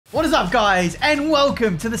What is up, guys, and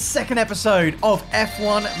welcome to the second episode of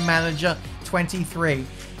F1 Manager 23.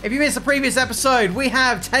 If you missed the previous episode, we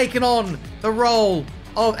have taken on the role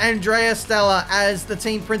of Andrea Stella as the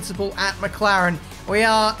team principal at McLaren. We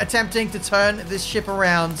are attempting to turn this ship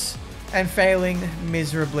around and failing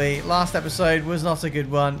miserably. Last episode was not a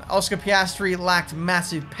good one. Oscar Piastri lacked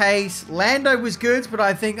massive pace. Lando was good, but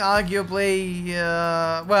I think arguably,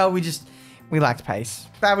 well, we lacked pace.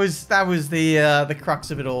 That was the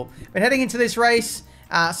crux of it all. But heading into this race,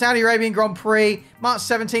 Saudi Arabian Grand Prix, March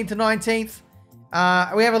 17th to 19th.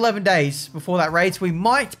 We have 11 days before that race. We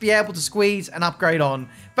might be able to squeeze an upgrade on.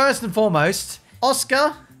 First and foremost,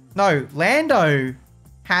 Lando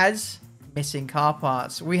has missing car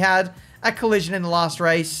parts. We had a collision in the last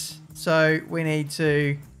race, so we need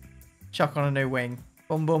to chuck on a new wing.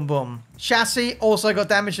 Boom, boom, boom. Chassis also got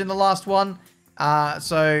damaged in the last one,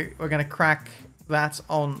 so we're going to crack that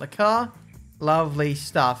on the car. Lovely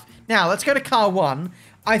stuff. Now, let's go to car one.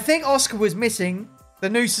 I think Oscar was missing the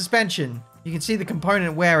new suspension. You can see the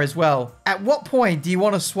component wear as well. At what point do you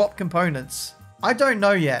want to swap components? I don't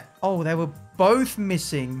know yet. Oh, they were both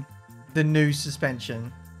missing the new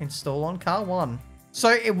suspension. Install on car one. So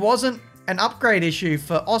it wasn't an upgrade issue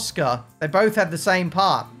for Oscar. They both had the same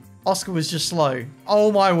part. Oscar was just slow.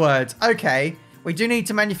 Oh my word. Okay. We do need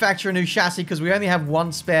to manufacture a new chassis because we only have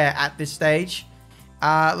one spare at this stage.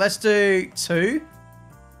 Let's do 2.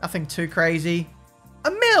 Nothing too crazy. A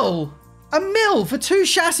mil for 2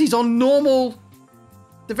 chassis on normal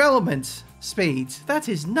development speed. That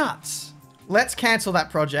is nuts. Let's cancel that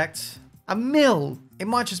project. A mil. It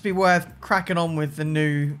might just be worth cracking on with the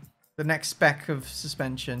next spec of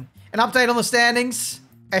suspension. An update on the standings.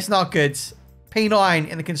 It's not good. P9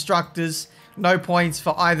 in the constructors. No points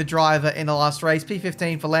for either driver in the last race.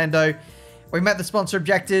 P15 for Lando. We met the sponsor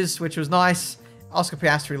objectives, which was nice. Oscar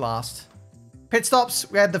Piastri last. Pit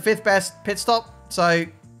stops. We had the 5th best pit stop. So,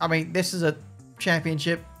 I mean, this is a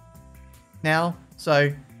championship now.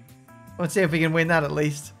 So, let's see if we can win that at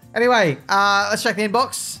least. Anyway, let's check the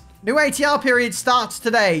inbox. New ATR period starts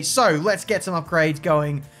today, so let's get some upgrades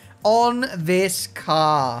going on this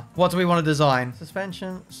car. What do we want to design?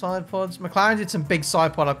 Suspension, side pods. McLaren did some big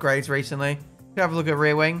side pod upgrades recently. Have a look at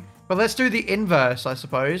rear wing. But let's do the inverse, I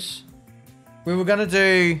suppose. We were going to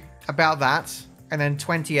do about that, and then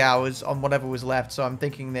 20 hours on whatever was left, so I'm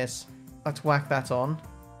thinking this. Let's whack that on.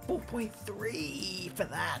 4.3 for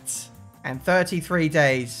that. And 33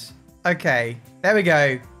 days. Okay, there we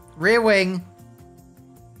go. Rear wing.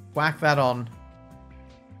 Whack that on.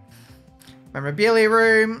 Memorabilia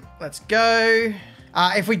room. Let's go.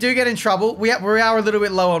 If we do get in trouble, we are a little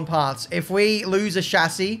bit low on parts. If we lose a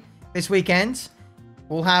chassis this weekend,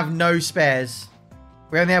 we'll have no spares.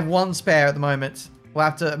 We only have 1 spare at the moment. We'll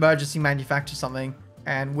have to emergency manufacture something.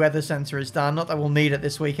 And weather sensor is done. Not that we'll need it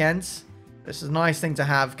this weekend. This is a nice thing to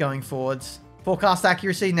have going forwards. Forecast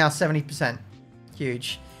accuracy now 70%.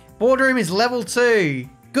 Huge. Boardroom is level 2.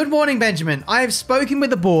 Good morning, Benjamin. I have spoken with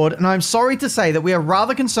the board, and I'm sorry to say that we are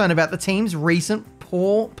rather concerned about the team's recent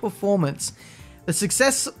poor performance. The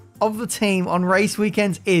success of the team on race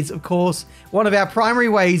weekends is, of course, one of our primary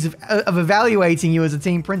ways of evaluating you as a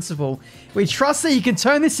team principal. We trust that you can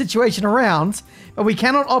turn this situation around, but we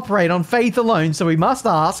cannot operate on faith alone, so we must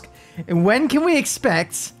ask, when can we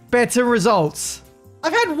expect better results?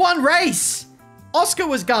 I've had 1 race. Oscar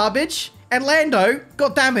was garbage, and Lando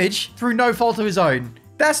got damaged through no fault of his own.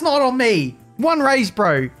 That's not on me. 1 race,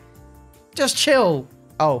 bro. Just chill.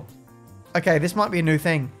 Oh. Okay, this might be a new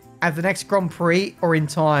thing. At the next Grand Prix or in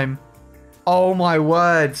time. Oh my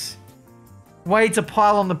words. Way to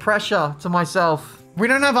pile on the pressure to myself. We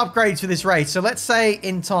don't have upgrades for this race, so let's say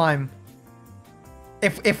in time.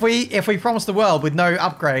 If we promise the world with no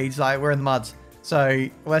upgrades, like, we're in the mud. So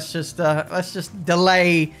let's just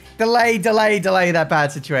delay that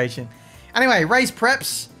bad situation. Anyway, race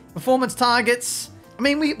preps, performance targets. I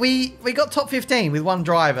mean, we got top 15 with 1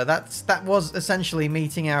 driver. That was essentially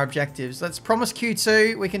meeting our objectives. Let's promise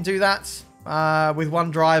Q2. We can do that with 1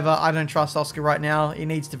 driver. I don't trust Oscar right now. He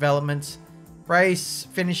needs development. Race,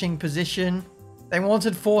 finishing position. They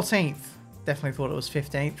wanted 14th. Definitely thought it was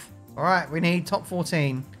 15th. All right, we need top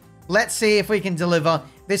 14. Let's see if we can deliver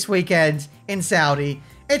this weekend in Saudi.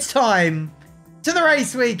 It's time to the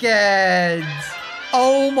race weekend.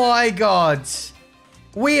 Oh my God.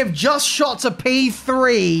 We have just shot to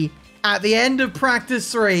P3 at the end of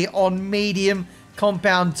practice 3 on medium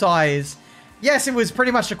compound tires. Yes, it was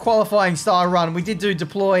pretty much a qualifying style run. We did do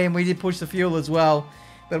deploy and we did push the fuel as well.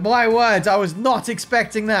 But my words, I was not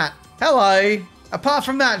expecting that. Hello. Apart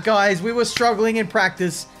from that, guys, we were struggling in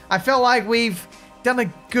practice. I felt like we've done a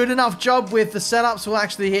good enough job with the setups. We'll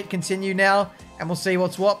actually hit continue now. and we'll see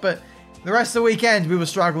what's what. But the rest of the weekend, we were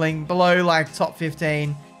struggling below like top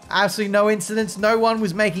 15. Absolutely no incidents. No one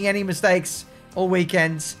was making any mistakes all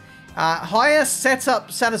weekends. Higher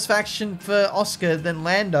setup satisfaction for Oscar than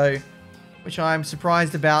Lando, which I'm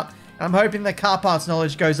surprised about. And I'm hoping that car parts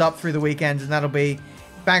knowledge goes up through the weekends, and that'll be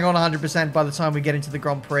bang on 100% by the time we get into the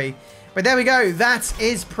Grand Prix. But there we go. That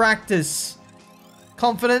is practice.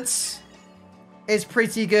 Confidence is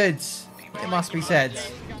pretty good, it must be said.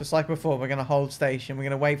 Just like before, we're going to hold station. We're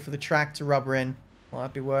going to wait for the track to rubber in.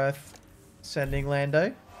 Might be worth sending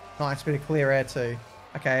Lando. Nice bit of clear air too.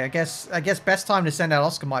 Okay, I guess best time to send out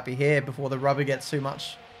Oscar might be here before the rubber gets too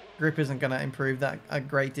much. Grip isn't going to improve that a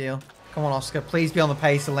great deal. Come on, Oscar. Please be on the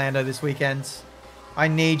pace of Lando this weekend. I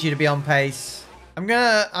need you to be on pace. I'm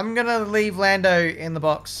gonna leave Lando in the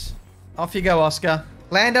box. Off you go, Oscar.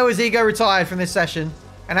 Lando is ego retired from this session.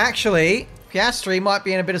 And actually, Piastri might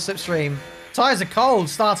be in a bit of slipstream. Tyres are cold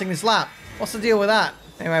starting this lap. What's the deal with that?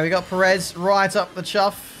 Anyway, we got Perez right up the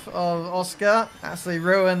chuff of Oscar. Absolutely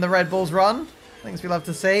ruined the Red Bull's run. Things we love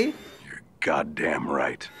to see. You're goddamn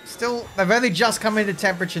right. Still, they've only just come into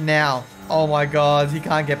temperature now. Oh my god, he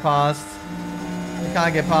can't get past. He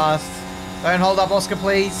can't get past. Don't hold up, Oscar,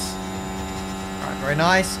 please. Alright, very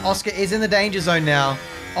nice. Oscar is in the danger zone now.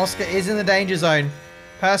 Oscar is in the danger zone.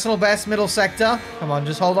 Personal best, middle sector. Come on,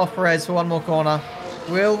 just hold off Perez for one more corner.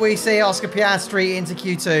 Will we see Oscar Piastri into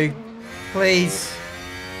Q2? Please.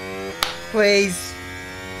 Please.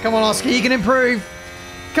 Come on, Oscar, you can improve.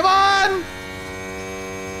 Come on!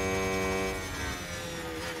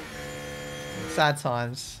 Sad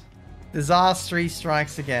times. Disaster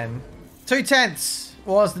strikes again. 2/10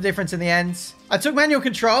 was the difference in the end. I took manual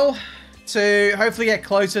control to hopefully get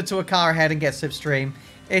closer to a car ahead and get slipstream.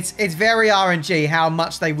 It's very RNG how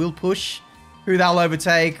much they will push, who they'll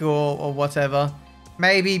overtake or whatever.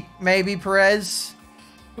 Maybe Perez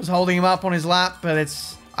was holding him up on his lap, but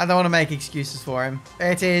I don't want to make excuses for him.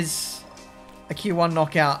 It is a Q1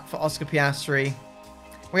 knockout for Oscar Piastri.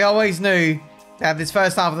 We always knew that this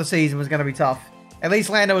first half of the season was going to be tough. At least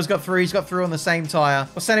Lando has got through. He's got through on the same tyre.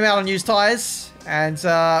 We'll send him out on used tyres, and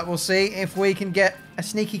we'll see if we can get a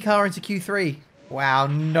sneaky car into Q3. Wow,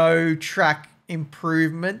 no track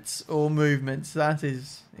improvements or movements. That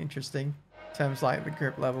is interesting in terms like the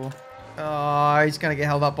grip level. Oh, he's going to get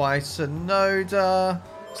held up by Sonoda.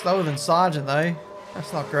 Slower than Sargent, though.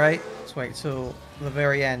 That's not great. Let's wait till the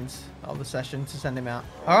very end of the session to send him out.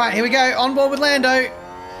 All right, here we go. On board with Lando.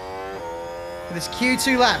 For this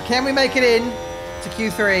Q2 lap. Can we make it in to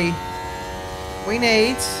Q3? We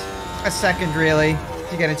need a second, really,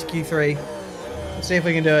 to get into Q3. Let's see if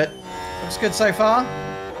we can do it. Looks good so far.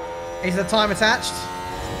 Is the time attached?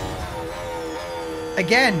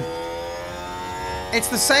 Again. It's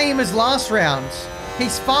the same as last round.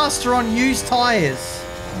 He's faster on used tyres.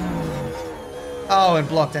 Oh, and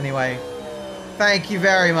blocked anyway. Thank you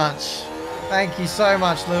very much. Thank you so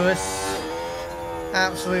much, Lewis.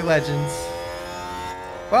 Absolute legends.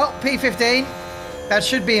 Well, P15. That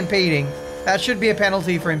should be impeding. That should be a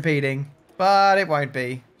penalty for impeding. But it won't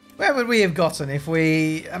be. Where would we have gotten if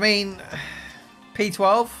we... I mean...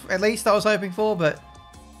 P12, at least, I was hoping for, but...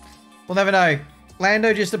 We'll never know.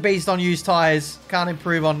 Lando just a beast on used tyres. Can't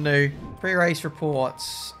improve on new. Pre-race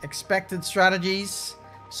reports. Expected strategies.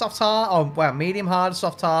 Soft hard. Oh, wow. Medium hard,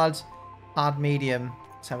 soft hard, hard medium.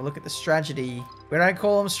 Let's have a look at the strategy. We don't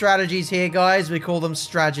call them strategies here, guys. We call them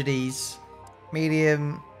strategies.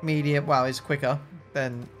 Medium. Wow, it's quicker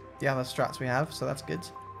than the other strats we have, so that's good.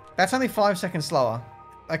 That's only 5 seconds slower.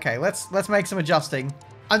 Okay, let's make some adjusting.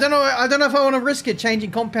 I don't know if I want to risk it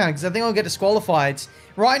changing compound because I think I'll get disqualified.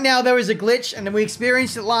 Right now there is a glitch, and then we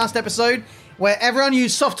experienced it last episode where everyone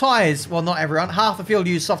used soft tires. Well, not everyone. Half the field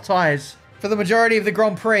used soft tires for the majority of the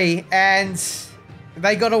Grand Prix, and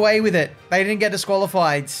they got away with it. They didn't get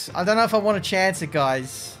disqualified. I don't know if I want to chance it,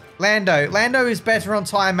 guys. Lando is better on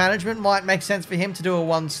tire management. Might make sense for him to do a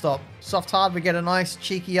one-stop. Soft hard, we get a nice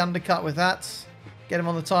cheeky undercut with that. Get him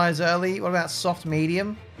on the tires early. What about soft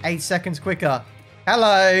medium? 8 seconds quicker.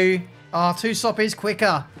 Hello. Oh, two-stop is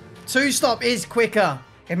quicker. Two-stop is quicker.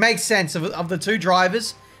 It makes sense. Of the two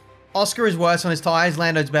drivers, Oscar is worse on his tires.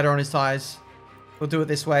 Lando's better on his tires. We'll do it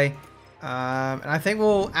this way. And I think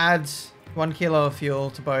we'll add 1 kilo of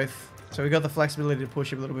fuel to both. So we've got the flexibility to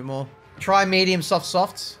push it a little bit more. Try medium, soft,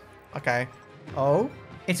 soft. Okay. Oh.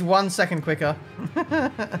 It's 1 second quicker.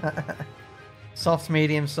 Soft,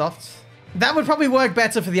 medium, soft. That would probably work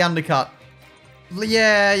better for the undercut.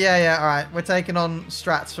 Yeah. All right. We're taking on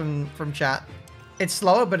strats from chat. It's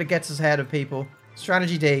slower, but it gets us ahead of people.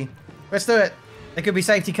 Strategy D. Let's do it. There could be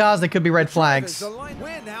safety cars. There could be red flags.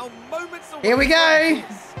 Here we go.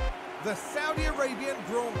 The Saudi Arabian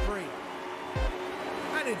Grand Prix.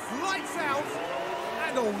 And it's lights out,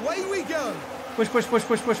 and away we go. Push, push, push,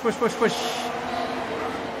 push, push, push, push, push.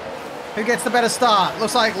 Who gets the better start?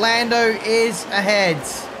 Looks like Lando is ahead.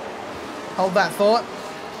 Hold that thought.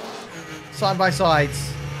 Side by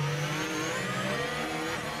sides.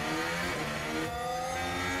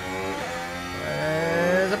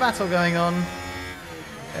 There's a battle going on.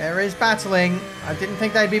 There is battling. I didn't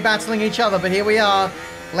think they'd be battling each other, but here we are.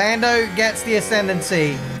 Lando gets the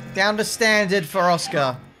ascendancy. Down to standard for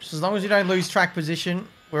Oscar. Just as long as you don't lose track position,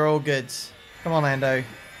 we're all good. Come on, Lando.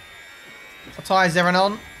 What tyres is everyone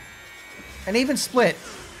on? An even split.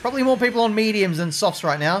 Probably more people on mediums than softs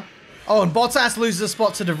right now. Oh, and Bottas loses a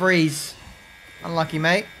spot to De Vries. Unlucky,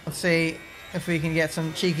 mate. Let's see if we can get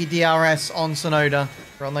some cheeky DRS on Tsunoda.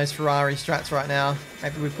 We're on those Ferrari strats right now.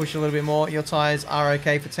 Maybe we push a little bit more. Your tyres are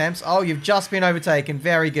okay for temps. Oh, you've just been overtaken.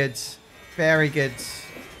 Very good. Very good.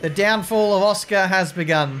 The downfall of Oscar has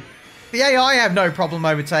begun. The AI have no problem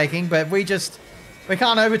overtaking, but we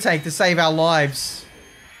can't overtake to save our lives.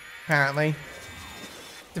 Apparently.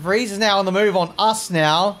 De Vries is now on the move on us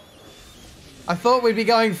now. I thought we'd be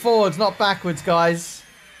going forwards, not backwards, guys.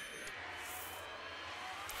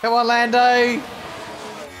 Come on, Lando.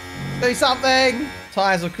 Do something.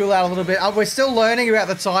 Tyres will cool out a little bit. We're still learning about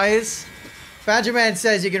the tyres. Badgerman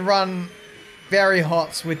says you can run very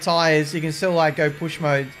hot with tyres. You can still like go push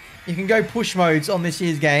mode. You can go push modes on this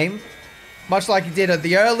year's game. Much like you did at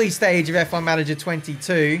the early stage of F1 Manager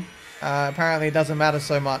 22. Apparently it doesn't matter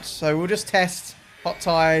so much. So we'll just test hot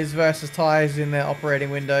tyres versus tyres in the operating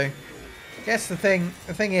window. I guess the thing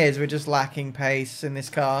is we're just lacking pace in this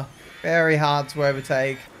car. Very hard to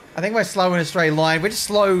overtake. I think we're slow in a straight line. We're just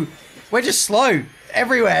slow. We're just slow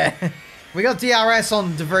everywhere. We got DRS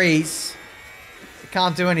on De Vries. We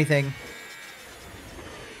can't do anything.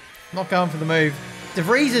 Not going for the move. De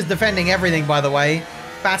Vries is defending everything, by the way.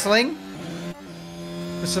 Battling.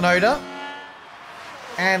 For Tsunoda.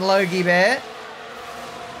 And Logie Bear.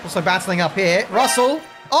 Also battling up here. Russell.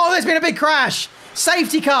 Oh, there's been a big crash.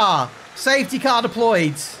 Safety car. Safety car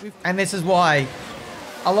deployed. And this is why.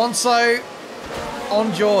 Alonso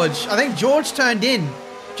on George. I think George turned in.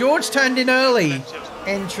 George turned in early.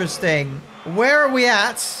 Interesting. Where are we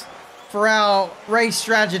at for our race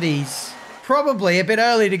strategies? Probably a bit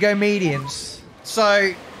early to go mediums.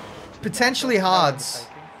 So, potentially hards.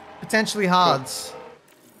 Potentially hards.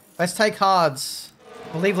 Let's take hards.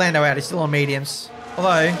 We'll leave Lando out. He's still on mediums.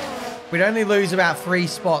 Although, we'd only lose about 3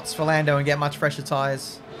 spots for Lando and get much fresher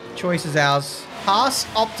tyres. Choice is ours. Haas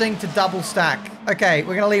opting to double stack. Okay,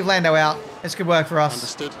 we're going to leave Lando out. This could work for us.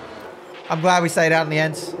 Understood. I'm glad we stayed out in the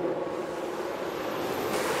end.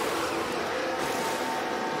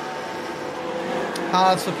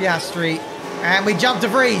 Hards for Piastri. And we jumped De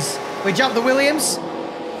Vries. We jumped the Williams.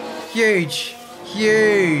 Huge.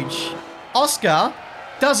 Huge. Oscar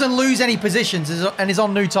doesn't lose any positions and is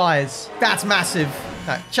on new tyres. That's massive.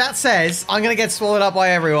 No, chat says I'm going to get swallowed up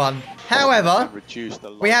by everyone. However,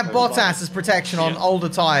 we have Bottas as protection on older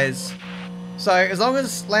tyres. So as long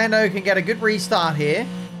as Lando can get a good restart here,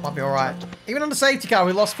 might be all right. Even on the safety car,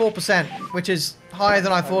 we lost 4%, which is higher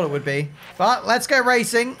than I thought it would be. But let's go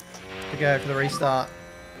racing to go for the restart.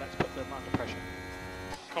 Let's put them under pressure.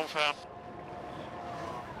 Confirm.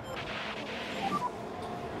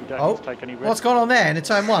 We don't Oh, need to take any risks. what's going on there in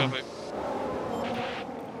turn 1? Perfect.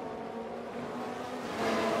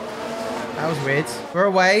 That was weird. We're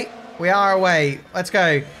away. We are away. Let's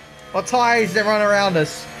go. What tyres is everyone around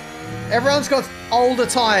us? Everyone's got older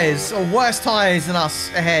tyres or worse tyres than us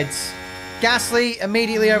ahead. Gasly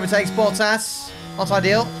immediately overtakes Bottas. Not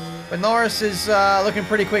ideal. But Norris is looking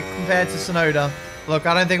pretty quick compared to Tsunoda. Look,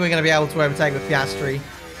 I don't think we're going to be able to overtake with Piastri.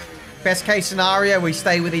 Best case scenario, we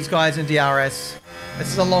stay with these guys in DRS. This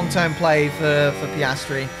is a long-term play for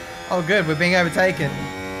Piastri. Oh, good. We're being overtaken.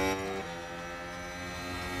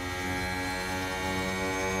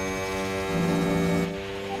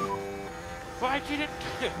 Why didn't...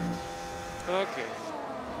 Okay.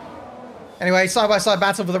 Anyway, side-by-side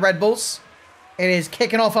battle for the Red Bulls. It is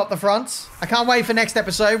kicking off up the front. I can't wait for next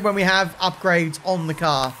episode when we have upgrades on the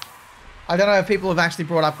car. I don't know if people have actually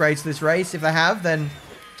brought upgrades to this race. If they have, then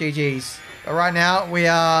GG's. But right now, we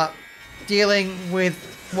are dealing with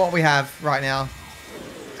what we have right now.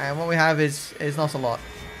 And what we have is not a lot.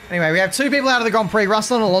 Anyway, we have 2 people out of the Grand Prix.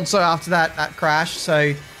 Russell and Alonso after that crash.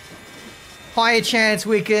 So, higher chance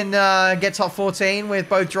we can get top 14 with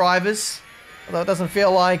both drivers. Although it doesn't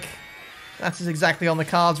feel like that's exactly on the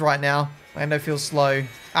cards right now. Lando feels slow.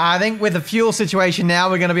 I think with the fuel situation now,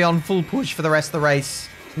 we're going to be on full push for the rest of the race.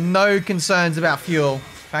 No concerns about fuel.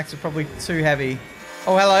 Packs are probably too heavy.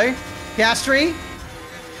 Oh, hello. Piastri.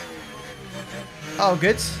 Oh,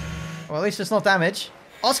 good. Well, at least it's not damage.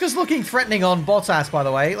 Oscar's looking threatening on Bottas, by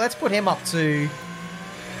the way. Let's put him up to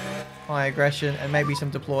high aggression and maybe some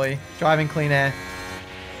deploy. Driving clean air.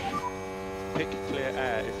 Pick clear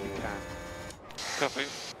air if you can. Copy.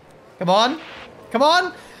 Come on. Come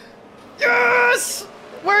on. Yes!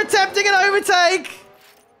 We're attempting an overtake.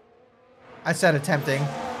 I said attempting.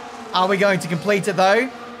 Are we going to complete it, though?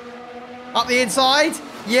 Up the inside?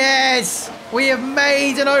 Yes! We have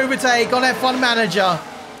made an overtake on F1 Manager.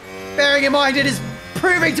 Bearing in mind, it is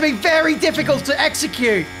proving to be very difficult to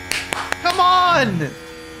execute. Come on!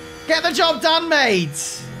 Get the job done,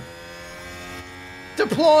 mate!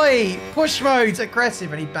 Deploy! Push modes,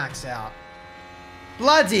 aggressive, and he backs out.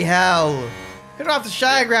 Bloody hell! Gonna have to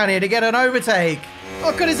shag around here to get an overtake.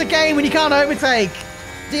 What good is a game when you can't overtake?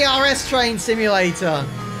 DRS train simulator.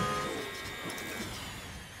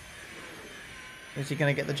 Is he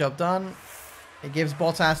gonna get the job done? It gives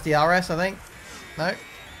Bottas DRS, I think. No.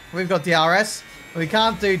 We've got DRS. We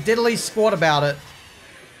can't do diddly squat about it.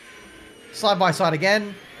 Side by side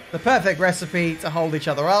again. The perfect recipe to hold each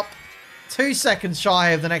other up. 2 seconds shy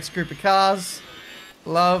of the next group of cars.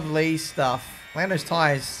 Lovely stuff. Lando's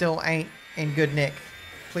tyres still ain't in good nick.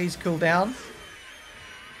 Please cool down.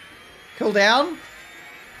 Cool down.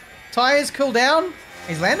 Tyres cool down.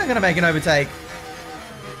 Is Lando going to make an overtake?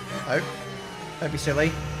 Nope. Don't be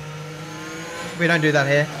silly. We don't do that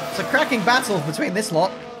here. It's a cracking battle between this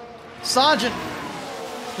lot. Sergeant,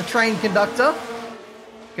 the train conductor.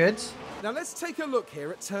 Good. Now let's take a look here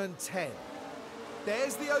at turn 10.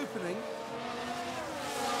 There's the opening.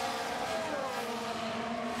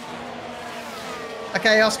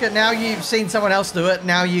 Okay, Oscar, now you've seen someone else do it.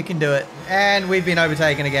 Now you can do it. And we've been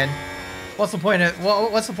overtaken again. What's the point of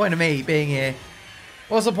what's the point of me being here?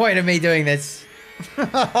 What's the point of me doing this?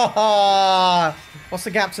 What's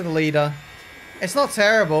the gap to the leader? It's not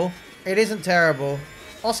terrible. It isn't terrible.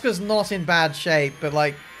 Oscar's not in bad shape, but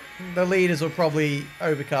like the leaders will probably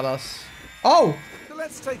overcut us. Oh! So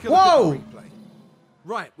let's take a Whoa! look at the replay.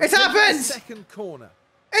 Right, It's happened! Second corner.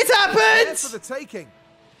 It's There happened! for the taking.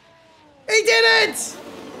 He did it!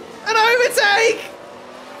 An overtake!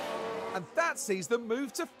 And that sees them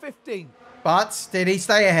move to 15. But did he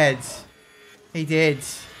stay ahead? He did.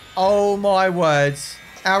 Oh my words.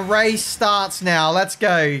 Our race starts now. Let's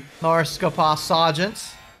go. Norris got past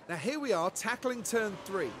Sargent. Now here we are tackling turn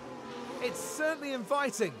 3. It's certainly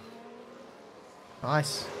inviting.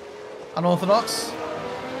 Nice. Unorthodox.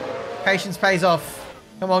 Patience pays off.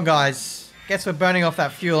 Come on, guys. Guess we're burning off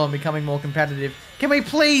that fuel and becoming more competitive. Can we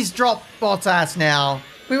please drop Bottas now?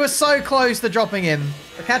 We were so close to dropping him.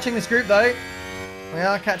 We're catching this group, though. We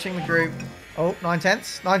are catching the group. Oh, 9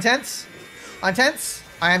 tenths. 9 tenths. 9 tenths.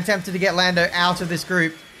 I am tempted to get Lando out of this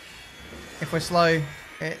group. If we're slow,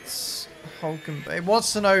 it's Hulkenberg.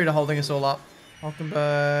 What's Tsunoda holding us all up?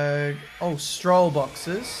 Hulkenberg. Oh, Stroll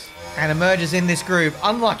boxes. And emerges in this group.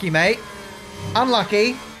 Unlucky, mate.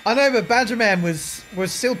 Unlucky. I know, but Badgerman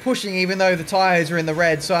was still pushing even though the tyres are in the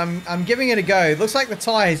red, so I'm giving it a go. It looks like the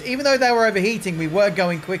tyres, even though they were overheating, we were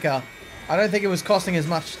going quicker. I don't think it was costing as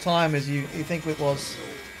much time as you think it was.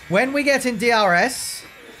 When we get in DRS,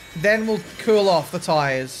 then we'll cool off the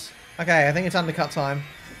tyres. Okay, I think it's undercut time.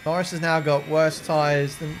 Norris has now got worse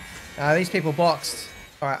tyres than... these people boxed.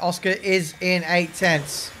 Alright, Oscar is in 8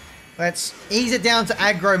 tenths. Let's ease it down to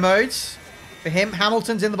aggro modes. For him,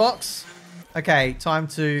 Hamilton's in the box. Okay, time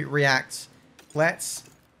to react. Let's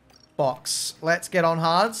box. Let's get on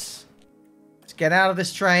hards. Let's get out of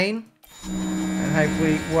this train. And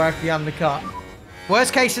hopefully work the undercut.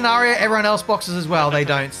 Worst case scenario, everyone else boxes as well. They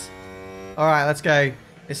don't. Alright, let's go.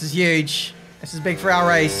 This is huge. This is big for our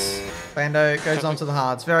race. Lando goes on to the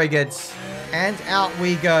hards. Very good. And out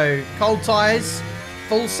we go. Cold tyres.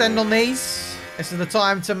 Full send on these. This is the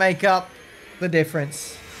time to make up the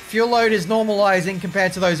difference. Fuel load is normalizing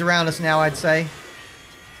compared to those around us now, I'd say.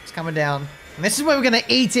 It's coming down. And this is where we're going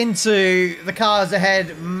to eat into the cars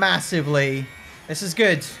ahead massively. This is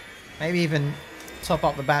good. Maybe even top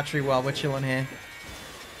up the battery while we're chilling here.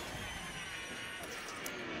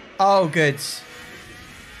 Oh, good.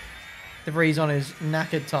 DeVries on his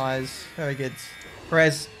knackered tyres. Very good.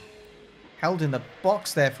 Perez held in the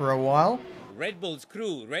box there for a while. Red Bull's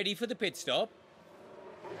crew ready for the pit stop.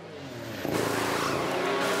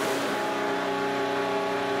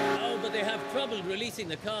 Oh, but they have trouble releasing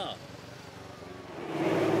the car.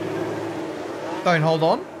 Don't hold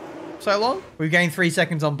on so long. We've gained 3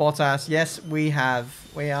 seconds on Bottas. Yes, we have.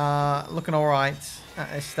 We are looking all right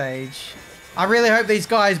at this stage. I really hope these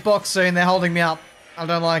guys box soon. They're holding me up. I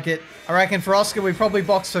don't like it. I reckon for Oscar, we probably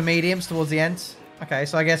box for mediums towards the end. Okay,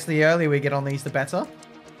 so I guess the earlier we get on these, the better.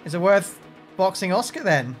 Is it worth boxing Oscar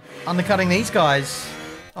then? Undercutting these guys.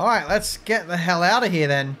 All right, let's get the hell out of here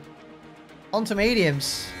then. Onto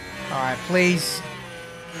mediums. All right, please.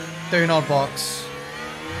 Do not box.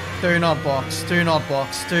 Do not box. Do not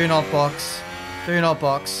box. Do not box. Do not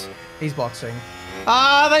box. He's boxing.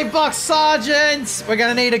 Ah, they box Sargent! We're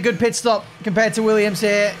going to need a good pit stop compared to Williams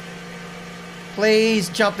here. Please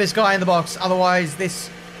jump this guy in the box. Otherwise, this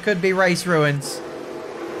could be race ruins.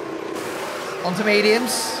 Onto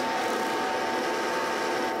mediums.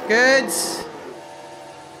 Good.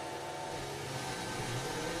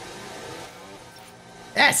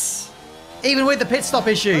 Yes! Even with the pit stop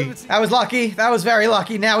issue. That was lucky. That was very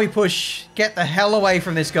lucky. Now we push. Get the hell away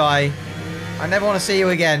from this guy. I never want to see you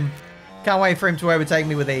again. Can't wait for him to overtake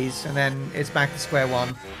me with these. And then it's back to square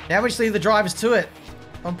one. Now we just leave the drivers to it.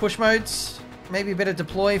 On push modes. Maybe a bit of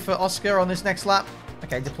deploy for Oscar on this next lap.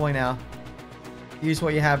 Okay, deploy now. Use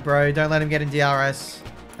what you have, bro. Don't let him get in DRS.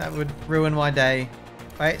 That would ruin my day.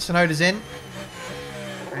 Wait, Sonoda's in.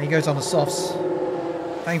 And he goes on the softs.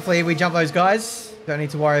 Thankfully, we jump those guys. Don't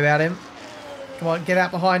need to worry about him. Come on, get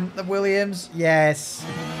out behind the Williams. Yes.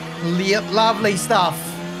 Lovely stuff.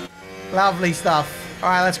 Lovely stuff. All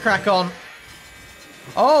right, let's crack on.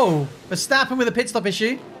 Oh, Verstappen with a pit stop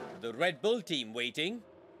issue. The Red Bull team waiting.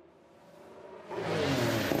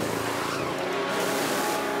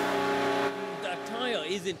 That tyre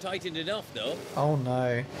isn't tightened enough, though. Oh,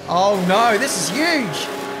 no. Oh, no. This is huge.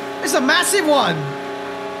 This is a massive one.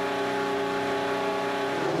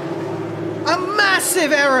 A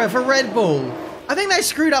massive error for Red Bull. I think they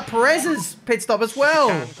screwed up Perez's pit stop as well.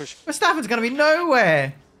 Verstappen's going to be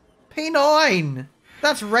nowhere. P9.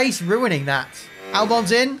 That's race ruining that.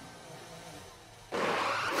 Albon's in.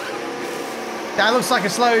 That looks like a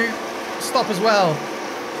slow stop as well.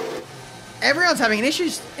 Everyone's having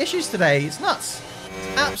issues today. It's nuts.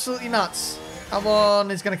 It's absolutely nuts. Albon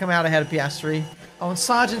is going to come out ahead of Piastri. Oh, and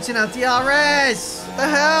Sargent's in our DRS. The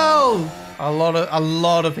hell? A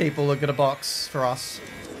lot of people are going to box for us.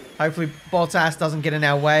 Hopefully Bottas doesn't get in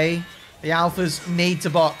our way. The Alphas need to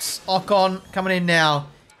box. Ocon coming in now.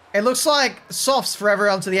 It looks like softs for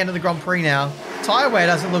everyone to the end of the Grand Prix now. Tyre wear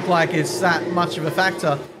doesn't look like it's that much of a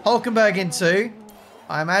factor. Hulkenberg in 2.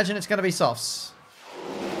 I imagine it's going to be softs.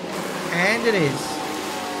 And it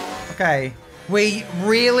is. Okay. We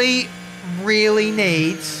really, really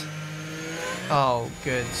need... Oh,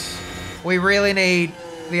 good. We really need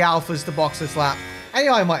the Alphas to box this lap.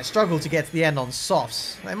 AI might struggle to get to the end on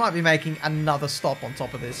softs. They might be making another stop on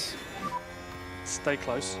top of this. Stay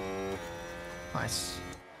close. Nice.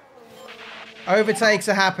 Overtakes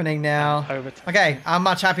are happening now. Okay, I'm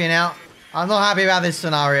much happier now. I'm not happy about this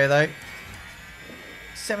scenario, though.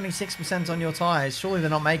 76% on your tyres. Surely they're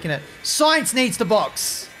not making it. Sainz needs to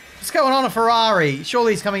box. What's going on at Ferrari?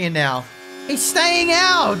 Surely he's coming in now. He's staying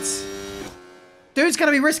out. Dude's going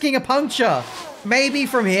to be risking a puncture. Maybe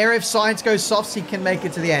from here, if Sainz goes softs, he can make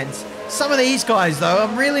it to the end. Some of these guys, though,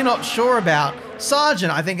 I'm really not sure about.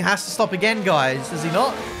 Sargent, I think, has to stop again, guys. Does he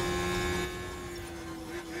not?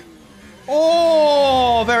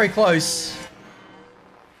 Oh, very close.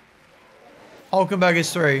 Hulkenberg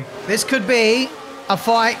is through. This could be a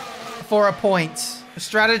fight for a point. The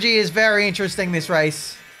strategy is very interesting this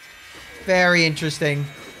race. Very interesting.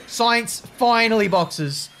 Sainz finally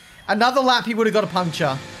boxes. Another lap, he would have got a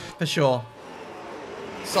puncture. For sure.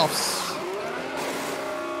 Softs.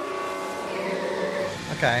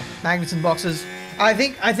 Okay. Magnussen boxes. I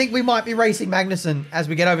think we might be racing Magnussen as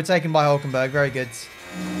we get overtaken by Hulkenberg. Very good.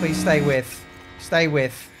 Please stay with. Stay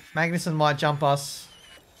with. Magnussen might jump us.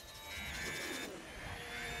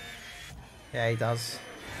 Yeah, he does.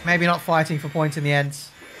 Maybe not fighting for points in the end.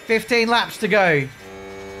 15 laps to go.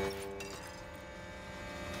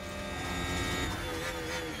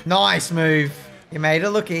 Nice move. You made it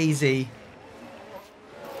look easy.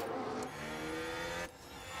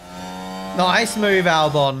 Nice move,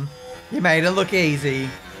 Albon. You made it look easy.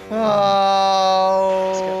 Oh.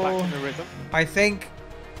 Let's get back in the rhythm. I think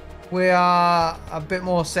we are a bit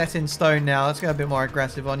more set in stone now. Let's go a bit more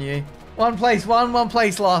aggressive on you. One place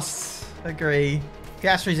lost. Agree.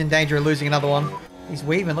 Piastri's in danger of losing another one. He's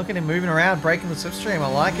weaving. Look at him moving around, breaking the slipstream. I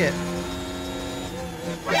like it.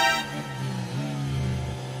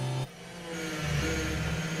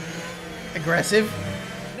 Aggressive.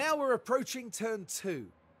 Now we're approaching turn 2.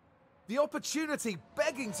 The opportunity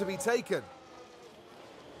begging to be taken.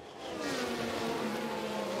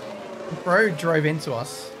 Bro drove into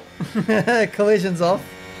us. Collision's off.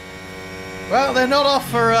 Well, they're not off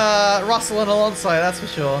for Russell and Alonso, that's for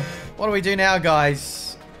sure. What do we do now,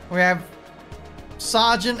 guys? We have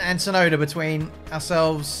Sargent and Tsunoda between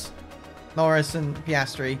ourselves, Norris and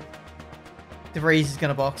Piastri. De Vries is going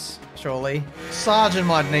to box, surely. Sargent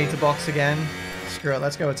might need to box again. Screw it,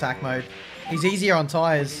 let's go attack mode. He's easier on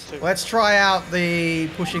tyres. Let's try out the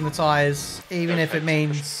pushing the tyres, even if it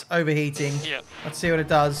means overheating. Yeah. Let's see what it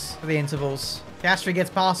does for the intervals. Piastri gets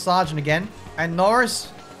past Sargent again. And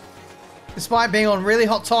Norris, despite being on really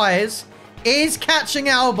hot tyres, is catching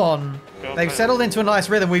Albon. They've settled into a nice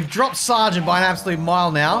rhythm. We've dropped Sargent by an absolute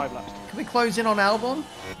mile now. Can we close in on Albon?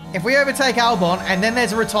 If we overtake Albon and then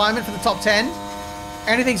there's a retirement for the top 10,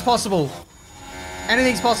 anything's possible.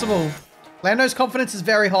 Anything's possible. Lando's confidence is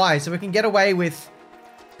very high, so we can get away with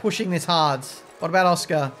pushing this hard. What about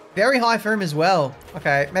Oscar? Very high for him as well.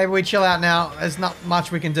 Okay, maybe we chill out now. There's not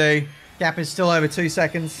much we can do. Gap is still over 2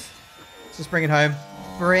 seconds. Let's just bring it home.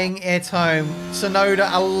 Bring it home. Tsunoda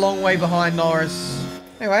a long way behind Norris.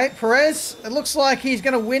 Anyway, Perez, it looks like he's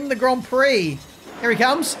going to win the Grand Prix. Here he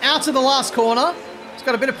comes, out to the last corner. He's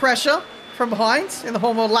got a bit of pressure from behind in the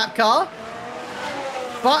Formula lap car.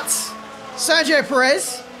 But Sergio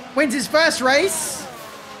Perez wins his first race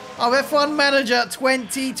of F1 Manager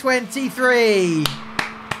 2023.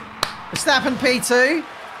 Verstappen P2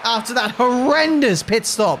 after that horrendous pit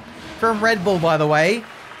stop from Red Bull, by the way.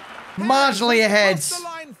 Marginally ahead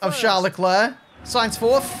of Charles Leclerc. Sainz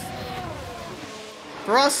fourth.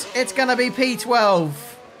 For us, it's going to be P12.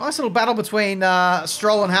 Nice little battle between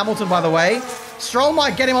Stroll and Hamilton, by the way. Stroll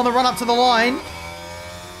might get him on the run up to the line.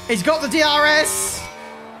 He's got the DRS.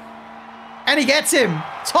 And he gets him.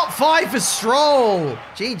 Top 5 for Stroll.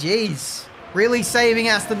 GG's. Really saving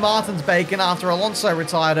Aston Martin's bacon after Alonso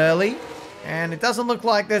retired early. And it doesn't look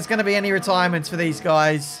like there's going to be any retirements for these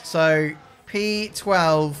guys. So,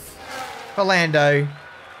 P12 for Lando.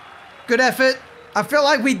 Good effort. I feel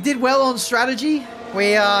like we did well on strategy.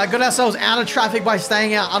 We got ourselves out of traffic by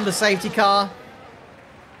staying out under safety car.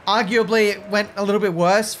 Arguably, it went a little bit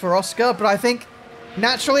worse for Oscar, but I think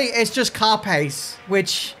naturally it's just car pace,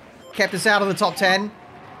 which kept us out of the top 10.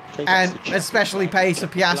 And especially pace for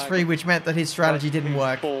Piastri, which meant that his strategy didn't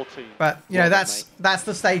work. But, you know, that's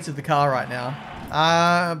the state of the car right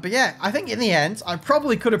now. But yeah, I think in the end, I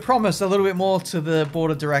probably could have promised a little bit more to the board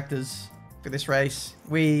of directors for this race.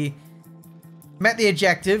 We met the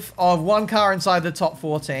objective of one car inside the top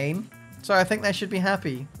 14. So I think they should be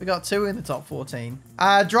happy. We got 2 in the top 14.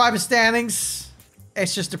 Driver standings.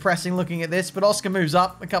 It's just depressing looking at this. But Oscar moves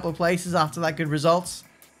up a couple of places after that good results.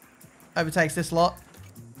 Overtakes this lot.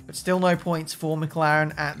 But still no points for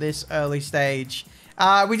McLaren at this early stage.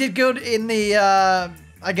 We did good in the,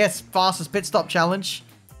 I guess, fastest pit stop challenge.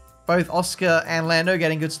 Both Oscar and Lando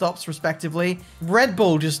getting good stops, respectively. Red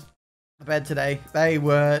Bull just bed today. They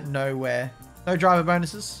were nowhere. No driver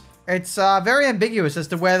bonuses. It's very ambiguous as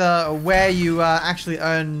to where you actually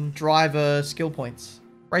earn driver skill points.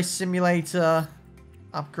 Race simulator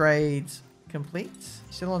upgrade complete.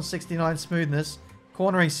 Still on 69 smoothness.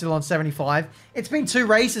 Cornering still on 75. It's been 2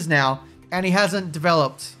 races now, and he hasn't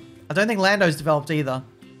developed. I don't think Lando's developed either.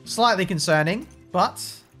 Slightly concerning, but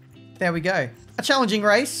there we go. A challenging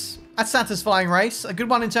race. A satisfying race. A good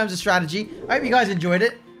one in terms of strategy. I hope you guys enjoyed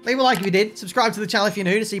it. Leave a like if you did. Subscribe to the channel if you're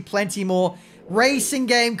new to see plenty more racing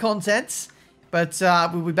game content. But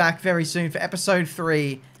we'll be back very soon for episode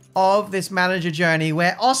 3 of this manager journey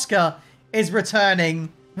where Oscar is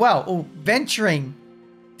returning, well, or venturing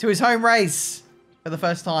to his home race for the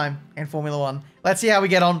first time in Formula 1. Let's see how we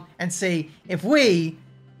get on and see if we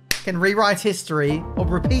can rewrite history or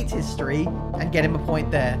repeat history and get him a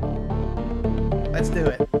point there. Let's do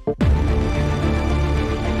it.